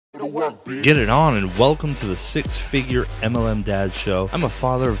Get it on and welcome to the Six Figure MLM Dad Show. I'm a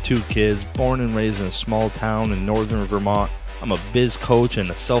father of 2 kids, born and raised in a small town in northern Vermont. I'm a biz coach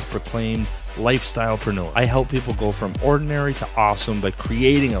and a self-proclaimed lifestylepreneur. I help people go from ordinary to awesome by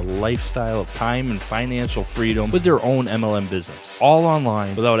creating a lifestyle of time and financial freedom with their own MLM business. All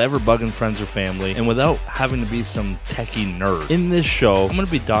online, without ever bugging friends or family, and without having to be some techie nerd. In this show, I'm going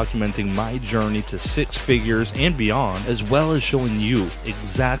to be documenting my journey to 6 figures and beyond, as well as showing you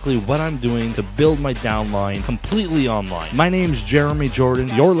exactly what I'm doing to build my downline completely online. My name's Jeremy Jordan.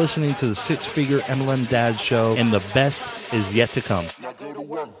 You're listening to the 6 Figure MLM Dad Show, and the best is yet to come. Now go to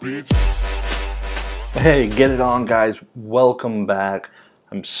work, bitch. Hey, get it on, guys. Welcome back.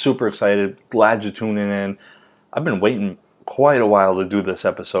 I'm super excited. Glad you're tuning in. I've been waiting quite a while to do this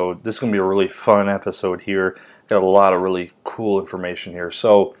episode. This is going to be a really fun episode here. Got a lot of really cool information here.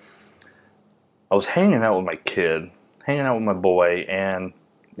 So, I was hanging out with my kid, hanging out with my boy, and,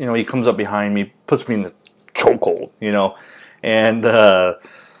 he comes up behind me, puts me in the chokehold, and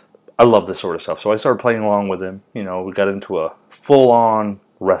I love this sort of stuff. So I started playing along with him. We got into a full-on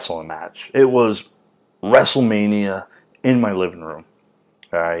wrestling match. It was WrestleMania in my living room.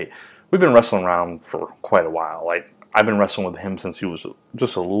 All right, we've been wrestling around for quite a while. I've been wrestling with him since he was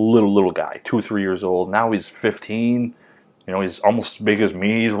just a little guy, 2-3 years old. Now he's 15. He's almost as big as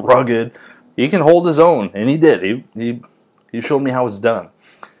me. He's rugged. He can hold his own, and he did. He showed me how it's done.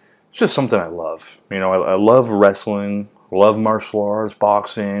 It's just something I love. I love wrestling. Love martial arts,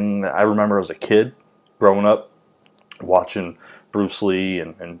 boxing. I remember as a kid growing up watching Bruce Lee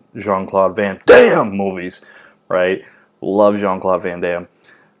and Jean-Claude Van Damme movies, right? Love Jean-Claude Van Damme.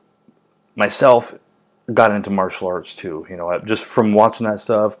 Myself got into martial arts too, just from watching that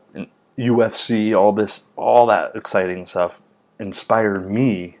stuff, and UFC, all that exciting stuff inspired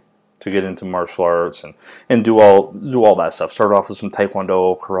me to get into martial arts and do all that stuff. Started off with some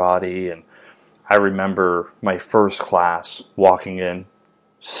Taekwondo, karate, and I remember my first class walking in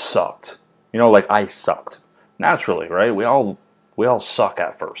sucked. I sucked. Naturally, right? We all suck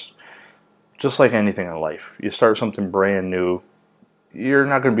at first. Just like anything in life. You start something brand new, you're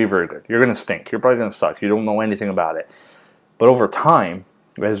not going to be very good. You're going to stink. You're probably going to suck. You don't know anything about it. But over time,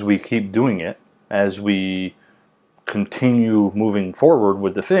 as we keep doing it, as we continue moving forward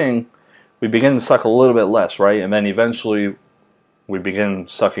with the thing, we begin to suck a little bit less, right? And then eventually we begin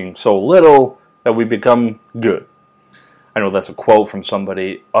sucking so little that we become good. I know that's a quote from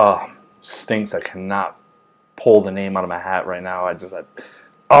somebody. Stinks. I cannot pull the name out of my hat right now.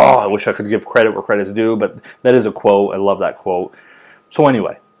 I wish I could give credit where credit's due, but that is a quote. I love that quote. So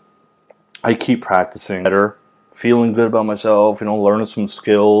anyway, I keep practicing better, feeling good about myself, learning some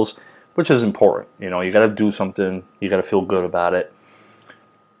skills, which is important. You got to do something. You got to feel good about it.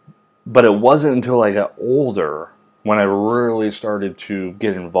 But it wasn't until I got older when I really started to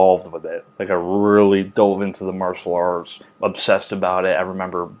get involved with it. I really dove into the martial arts, obsessed about it. I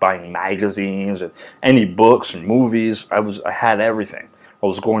remember buying magazines and any books and movies. I had everything. I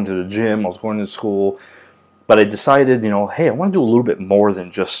was going to the gym, I was going to school, but I decided, hey, I want to do a little bit more than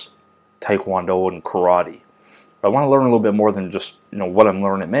just Taekwondo and karate. I want to learn a little bit more than just, what I'm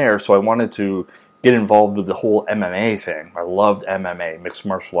learning there, so I wanted to get involved with the whole MMA thing. I loved MMA, mixed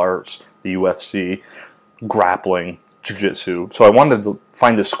martial arts, the UFC, grappling, jiu-jitsu. So I wanted to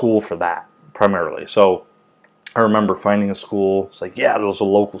find a school for that, primarily. So I remember finding a school. It's there was a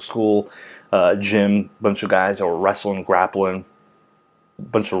local school, gym, bunch of guys that were wrestling, grappling,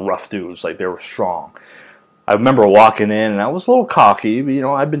 bunch of rough dudes, they were strong. I remember walking in, and I was a little cocky,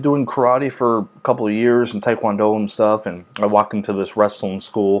 but, I've been doing karate for a couple of years and Taekwondo and stuff, and I walked into this wrestling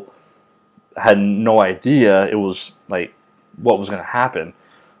school, had no idea it was, what was going to happen.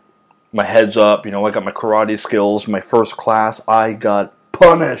 My head's up, I got my karate skills. My first class, I got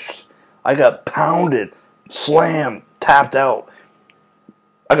punished. I got pounded, slammed, tapped out.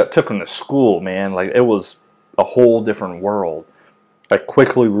 I got taken to school, man. It was a whole different world. I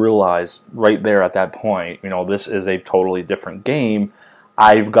quickly realized right there at that point, this is a totally different game.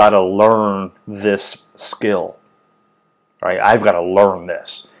 I've got to learn this skill, right? I've got to learn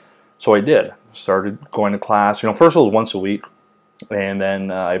this. So I did. Started going to class. First it was once a week. And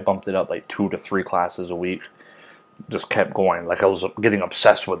then I bumped it up 2 to 3 classes a week. Just kept going. I was getting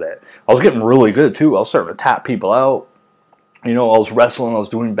obsessed with it. I was getting really good too. I was starting to tap people out. I was wrestling. I was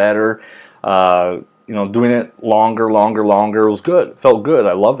doing better. Doing it longer. It was good. It felt good.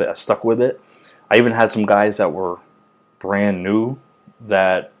 I loved it. I stuck with it. I even had some guys that were brand new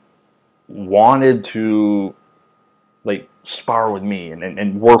that wanted to spar with me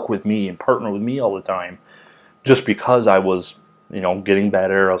and work with me and partner with me all the time, just because I was getting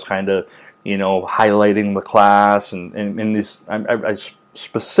better. I was kind of, highlighting the class, and this, I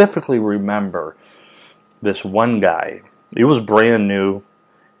specifically remember this one guy. He was brand new.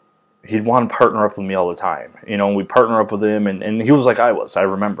 He'd want to partner up with me all the time. We'd partner up with him, and he was like I was. I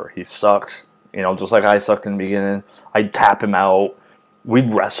remember. He sucked, just like I sucked in the beginning. I'd tap him out.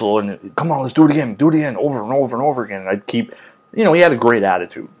 We'd wrestle, and come on, let's do it again, over and over and over again. And I'd keep, he had a great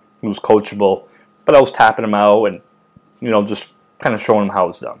attitude. He was coachable, but I was tapping him out and, just kind of showing him how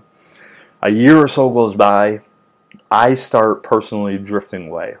it's done. A year or so goes by. I start personally drifting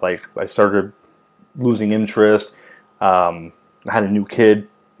away. Like, I started losing interest. I had a new kid,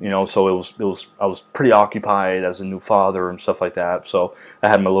 so I was pretty occupied as a new father and stuff like that. So I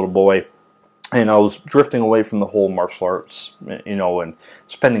had my little boy, and I was drifting away from the whole martial arts, and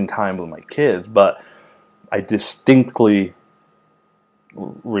spending time with my kids. But I distinctly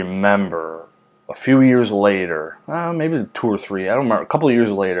remember a few years later, maybe 2 or 3, I don't remember, a couple of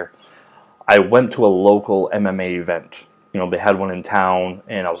years later, I went to a local MMA event. They had one in town,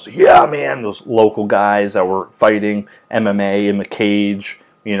 and I was like, yeah, man, those local guys that were fighting MMA in the cage,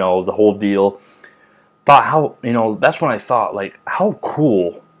 the whole deal. But how, that's when I thought, like, how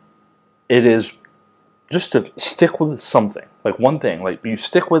cool it is just to stick with something, like one thing. Like, you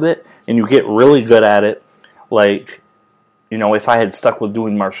stick with it, and you get really good at it. Like, if I had stuck with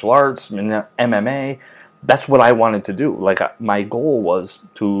doing martial arts and MMA, that's what I wanted to do. Like, my goal was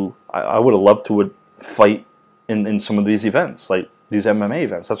I would have loved to fight in some of these events, like these MMA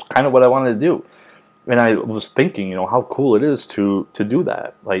events. That's kind of what I wanted to do. And I was thinking, how cool it is to do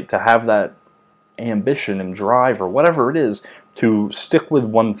that. Like, to have that ambition and drive or whatever it is to stick with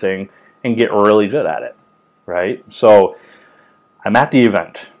one thing and get really good at it, right? So I'm at the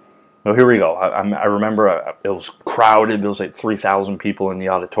event. Well, here we go. I remember it was crowded. There was like 3,000 people in the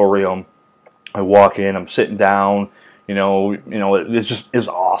auditorium. I walk in. I'm sitting down. It's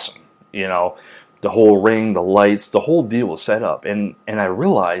awesome. The whole ring, the lights, the whole deal was set up. And I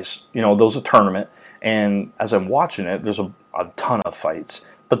realized, there was a tournament. And as I'm watching it, there's a ton of fights.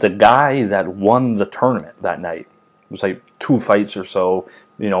 But the guy that won the tournament that night, it was like 2 fights or so,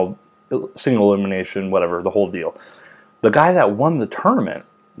 single elimination, whatever, the whole deal. The guy that won the tournament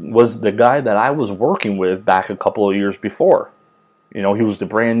was the guy that I was working with back a couple of years before. He was the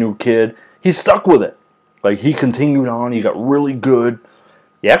brand new kid. He stuck with it. Like, he continued on. He got really good.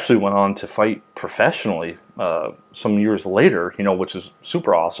 He actually went on to fight professionally some years later, which is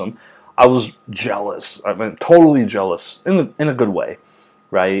super awesome. I was jealous. I mean, totally jealous in a good way,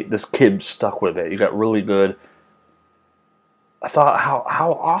 right? This kid stuck with it. He got really good. I thought,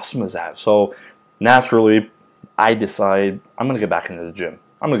 how awesome is that? So naturally, I decide I'm going to get back into the gym.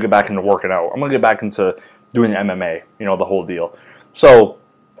 I'm going to get back into working out. I'm going to get back into doing MMA, the whole deal. So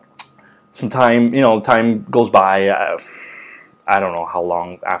some time goes by. I don't know how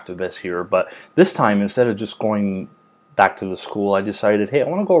long after this here, but this time, instead of just going back to the school, I decided, hey, I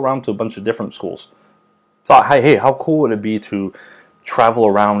want to go around to a bunch of different schools. Thought, hey, how cool would it be to travel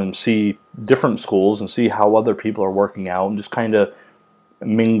around and see different schools and see how other people are working out and just kind of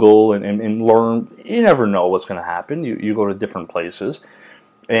mingle and learn. You never know what's going to happen. You go to different places.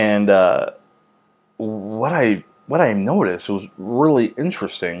 And what I noticed was really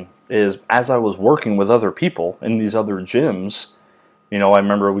interesting is as I was working with other people in these other gyms, I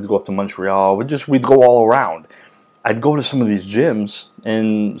remember we'd go up to Montreal, we'd go all around. I'd go to some of these gyms,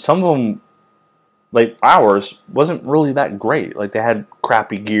 and some of them, like ours, wasn't really that great. Like, they had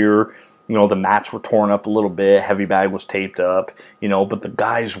crappy gear, the mats were torn up a little bit, heavy bag was taped up, but the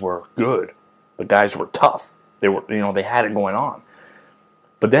guys were good. The guys were tough. They were, they had it going on.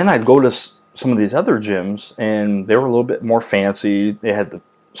 But then I'd go to some of these other gyms, and they were a little bit more fancy. They had the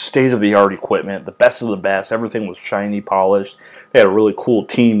state-of-the-art equipment, the best of the best. Everything was shiny, polished. They had a really cool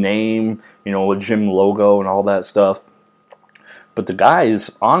team name, a gym logo and all that stuff. But the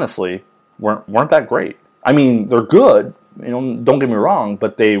guys, honestly, weren't that great. I mean, they're good, don't get me wrong,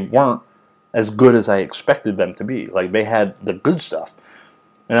 but they weren't as good as I expected them to be. Like, they had the good stuff.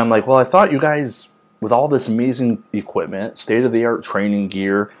 And I'm like, well, I thought you guys, with all this amazing equipment, state-of-the-art training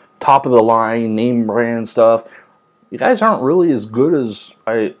gear, top-of-the-line, name brand stuff, you guys aren't really as good as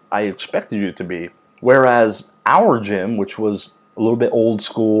I expected you to be. Whereas our gym, which was a little bit old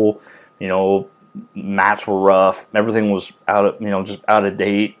school, mats were rough, everything was just out of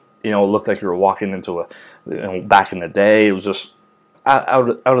date. It looked like you were walking into back in the day. It was just out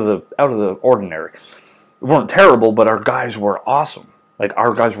of the ordinary. We weren't terrible, but our guys were awesome. Like,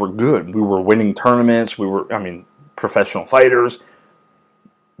 our guys were good. We were winning tournaments. We were, professional fighters.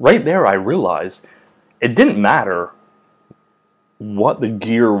 Right there, I realized it didn't matter what the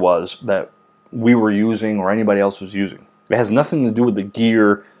gear was that we were using or anybody else was using. It has nothing to do with the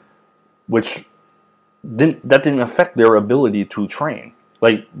gear, which didn't affect their ability to train.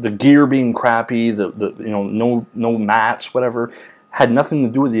 Like the gear being crappy, the no mats, whatever, had nothing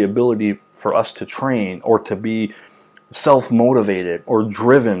to do with the ability for us to train or to be self-motivated or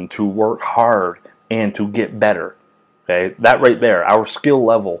driven to work hard and to get better. Okay, that right there, our skill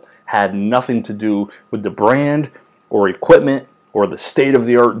level had nothing to do with the brand or equipment or the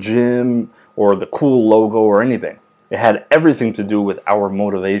state-of-the-art gym or the cool logo or anything. It had everything to do with our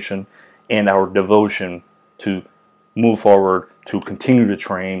motivation and our devotion to move forward, to continue to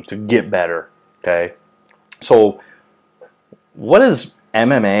train, to get better. Okay, so what does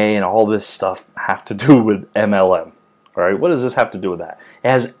MMA and all this stuff have to do with MLM? All right, what does this have to do with that? It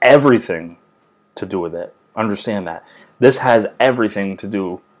has everything to do with it. Understand that. This has everything to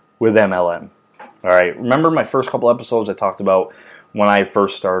do with MLM. All right, remember my first couple episodes I talked about when I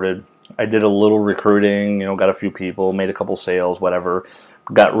first started? I did a little recruiting, got a few people, made a couple sales, whatever.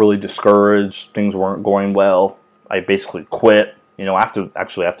 Got really discouraged. Things weren't going well. I basically quit. After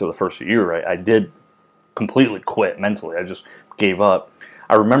the first year, I did completely quit mentally. I just gave up.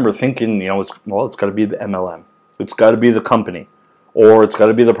 I remember thinking, it's got to be the MLM. It's got to be the company, or it's got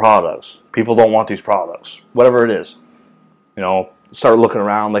to be the products. People don't want these products, whatever it is. Start looking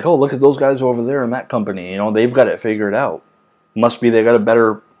around like, oh, look at those guys over there in that company. They've got it figured out. Must be they got a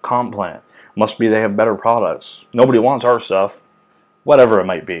better comp plan. Must be they have better products. Nobody wants our stuff, whatever it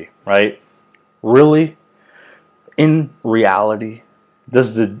might be, right? Really, in reality,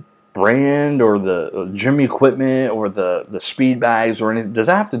 does the brand or the gym equipment or the speed bags or anything, does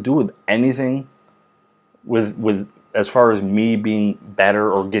that have to do with anything with as far as me being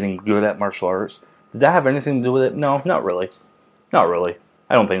better or getting good at martial arts? Did that have anything to do with it? No, not really. Not really.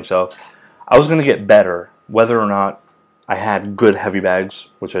 I don't think so. I was going to get better whether or not I had good heavy bags,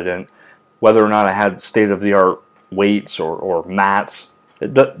 which I didn't, whether or not I had state-of-the-art weights or mats.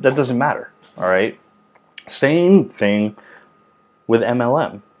 That doesn't matter, all right? Same thing with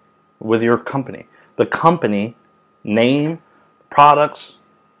MLM, with your company. The company, name, products,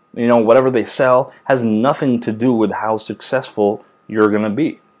 whatever they sell, has nothing to do with how successful you're going to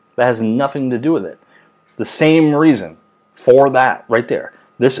be. That has nothing to do with it. The same reason for that right there.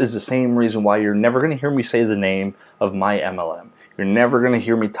 This is the same reason why you're never going to hear me say the name of my MLM. You're never going to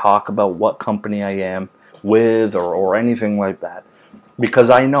hear me talk about what company I am with or anything like that. Because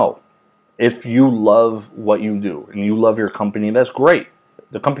I know if you love what you do and you love your company, that's great.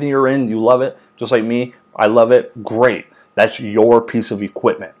 The company you're in, you love it, just like me. I love it. Great. That's your piece of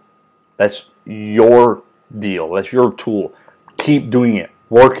equipment. That's your deal. That's your tool. Keep doing it.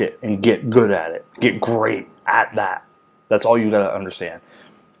 Work it and get good at it. Get great at that. That's all you got to understand.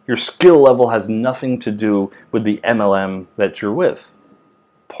 Your skill level has nothing to do with the MLM that you're with.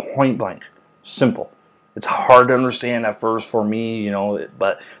 Point blank. Simple. It's hard to understand at first for me,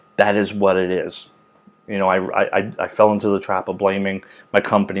 but that is what it is. I fell into the trap of blaming my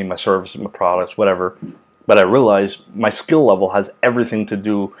company, my services, my products, whatever. But I realized my skill level has everything to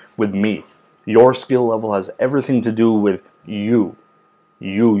do with me. Your skill level has everything to do with you.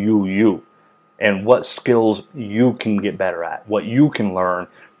 You. And what skills you can get better at. What you can learn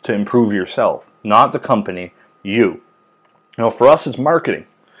to improve yourself. Not the company, you. For us, it's marketing.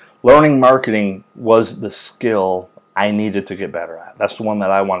 Learning marketing was the skill I needed to get better at. That's the one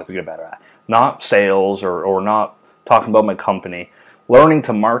that I wanted to get better at. Not sales or not talking about my company. Learning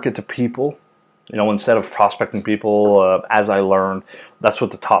to market to people. Instead of prospecting people, as I learned, that's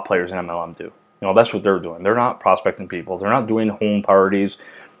what the top players in MLM do. That's what they're doing. They're not prospecting people. They're not doing home parties.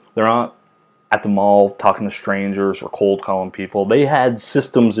 They're not at the mall talking to strangers or cold calling people. They had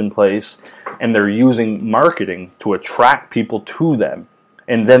systems in place, and they're using marketing to attract people to them.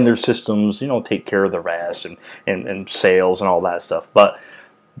 And then their systems, take care of the rest and sales and all that stuff. But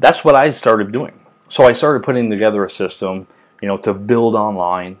that's what I started doing. So I started putting together a system, to build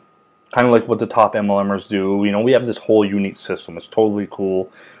online. Kind of like what the top MLMers do. We have this whole unique system. It's totally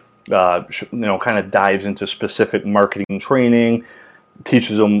cool. Kind of dives into specific marketing training,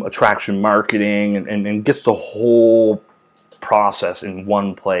 teaches them attraction marketing, and gets the whole process in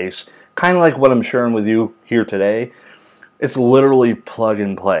one place. Kind of like what I'm sharing with you here today. It's literally plug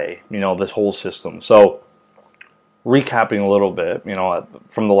and play, this whole system. So, recapping a little bit,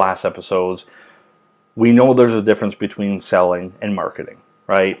 from the last episodes, we know there's a difference between selling and marketing,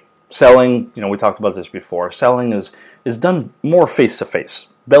 right? Selling, we talked about this before. Selling is done more face-to-face,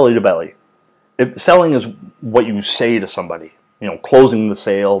 belly-to-belly. Selling is what you say to somebody, closing the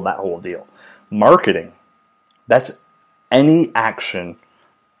sale, that whole deal. Marketing, that's any action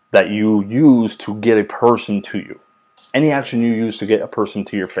that you use to get a person to you. Any action you use to get a person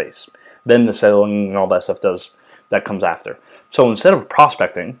to your face. Then the selling and all that stuff that comes after. So instead of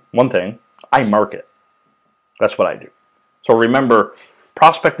prospecting, one thing, I market. That's what I do. So remember,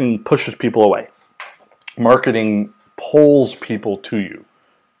 prospecting pushes people away. Marketing pulls people to you.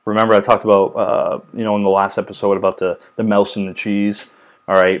 Remember, I talked about, in the last episode about the mouse and the cheese.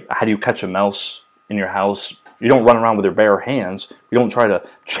 All right, how do you catch a mouse in your house? You don't run around with your bare hands. You don't try to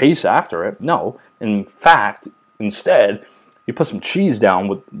chase after it. No, in fact, instead, you put some cheese down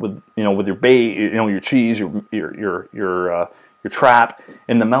with your bait, your cheese, your trap,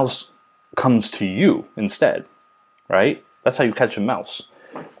 and the mouse comes to you instead. Right? That's how you catch a mouse.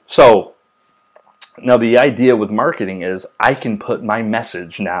 So now the idea with marketing is I can put my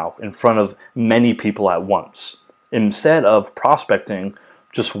message now in front of many people at once instead of prospecting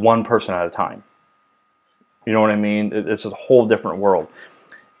just one person at a time. You know what I mean? It's a whole different world.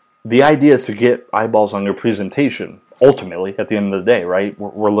 The idea is to get eyeballs on your presentation. Ultimately, at the end of the day, right?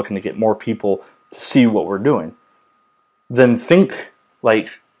 We're looking to get more people to see what we're doing. Then think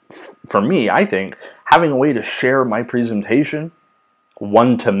for me, I think having a way to share my presentation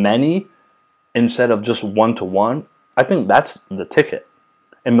one to many instead of just one to one, I think that's the ticket.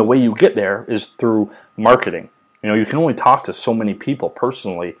 And the way you get there is through marketing. You can only talk to so many people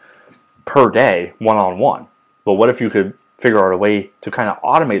personally per day, one-on-one. But what if you could figure out a way to kind of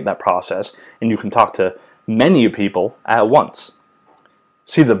automate that process and you can talk to many people at once?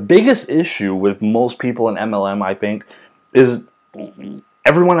 See, the biggest issue with most people in MLM, I think, is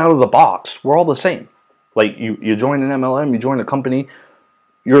everyone out of the box. We're all the same. Like you join an MLM, you join a company,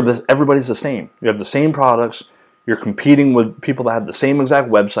 everybody's the same. You have the same products. You're competing with people that have the same exact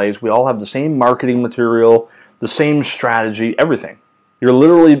websites. We all have the same marketing material, the same strategy, everything. You're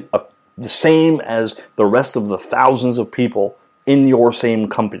literally the same as the rest of the thousands of people in your same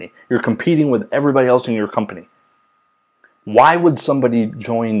company. You're competing with everybody else in your company. Why would somebody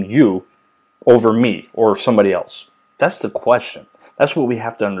join you over me or somebody else? That's the question. That's what we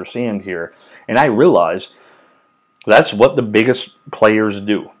have to understand here. And I realize that's what the biggest players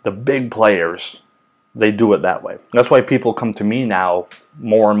do. The big players, they do it that way. That's why people come to me now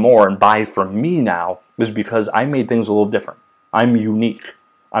more and more and buy from me now, is because I made things a little different. I'm unique.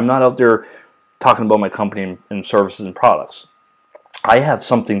 I'm not out there talking about my company and services and products. I have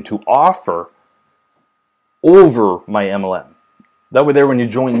something to offer over my MLM. That way there, when you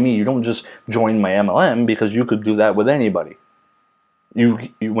join me, you don't just join my MLM, because you could do that with anybody.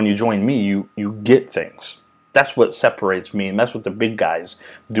 When you join me, you get things. That's what separates me, and that's what the big guys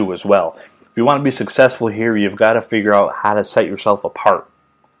do as well. If you want to be successful here, you've got to figure out how to set yourself apart.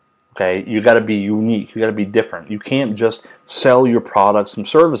 Okay, you got to be unique. You got to be different. You can't just sell your products and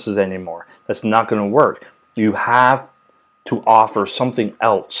services anymore. That's not going to work. You have to offer something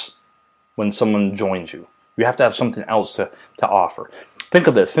else when someone joins you. You have to have something else to offer. Think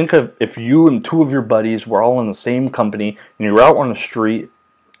of this. Think of if you and two of your buddies were all in the same company and you were out on the street,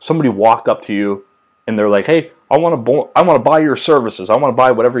 somebody walked up to you and they're like, "Hey, I want to buy your services. I want to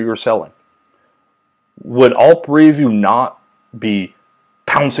buy whatever you're selling." Would all three of you not be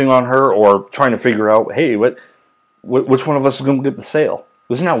pouncing on her or trying to figure out, "Hey, which one of us is going to get the sale?"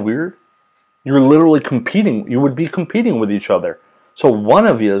 Isn't that weird? You're literally competing. You would be competing with each other. So one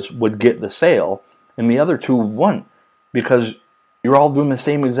of you would get the sale and the other two wouldn't, because you're all doing the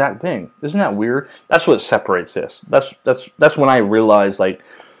same exact thing. Isn't that weird? That's what separates this. That's when I realized, like,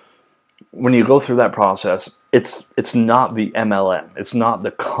 when you go through that process, it's not the MLM. It's not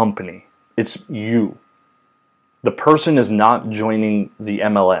the company. It's you. The person is not joining the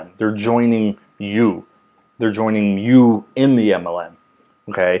MLM. They're joining you. They're joining you in the MLM.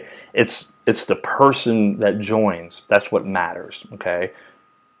 Okay? It's the person that joins. That's what matters. Okay?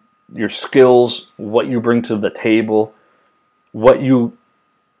 Your skills, what you bring to the table, what you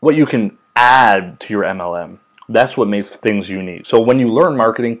can add to your MLM. That's what makes things unique. So when you learn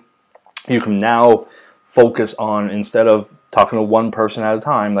marketing, you can now focus on, instead of talking to one person at a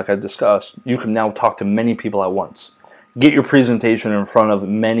time, like I discussed, you can now talk to many people at once. Get your presentation in front of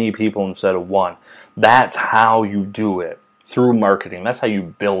many people instead of one. That's how you do it, through marketing. That's how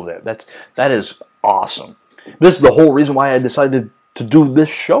you build it. That is awesome. This is the whole reason why I decided to do this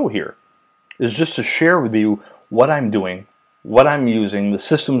show here, is just to share with you what I'm doing, what I'm using, the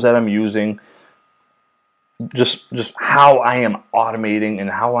systems that I'm using, just how I am automating and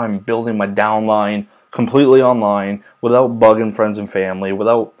how I'm building my downline completely online without bugging friends and family,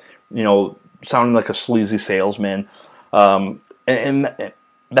 without sounding like a sleazy salesman, and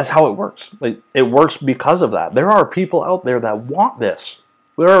that's how it works. Like, it works because of that. There are people out there that want this.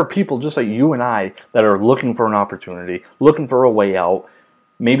 There are people just like you and I that are looking for an opportunity, looking for a way out.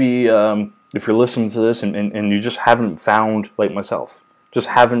 Maybe if you're listening to this and you just haven't found, like myself, just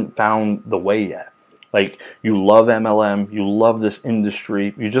haven't found the way yet. Like, you love MLM, you love this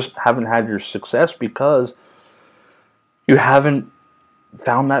industry, you just haven't had your success because you haven't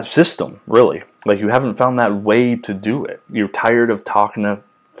found that system, really. Like, you haven't found that way to do it. You're tired of talking to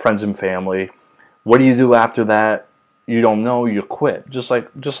friends and family. What do you do after that? You don't know, you quit. Just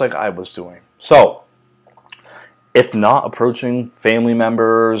like I was doing. So, if not approaching family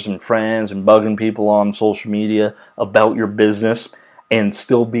members and friends and bugging people on social media about your business and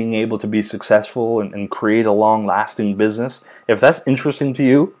still being able to be successful and create a long-lasting business, if that's interesting to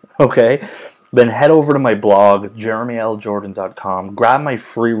you, okay, then head over to my blog, jeremyljordan.com. Grab my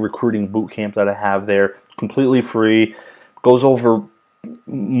free recruiting bootcamp that I have there, completely free. Goes over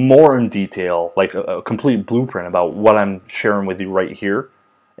more in detail, like a complete blueprint about what I'm sharing with you right here.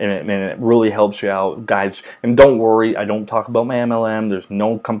 And it really helps you out, guys. And don't worry, I don't talk about my MLM. There's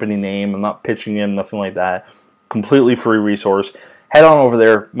no company name. I'm not pitching in, nothing like that. Completely free resource. Head on over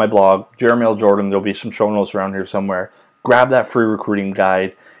there, my blog, Jeremy L. Jordan. There'll be some show notes around here somewhere. Grab that free recruiting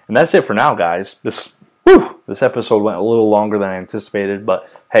guide. And that's it for now, guys. This episode went a little longer than I anticipated, but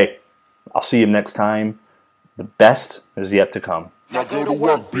hey, I'll see you next time. The best is yet to come. Now go to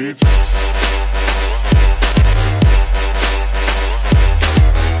work, bitch.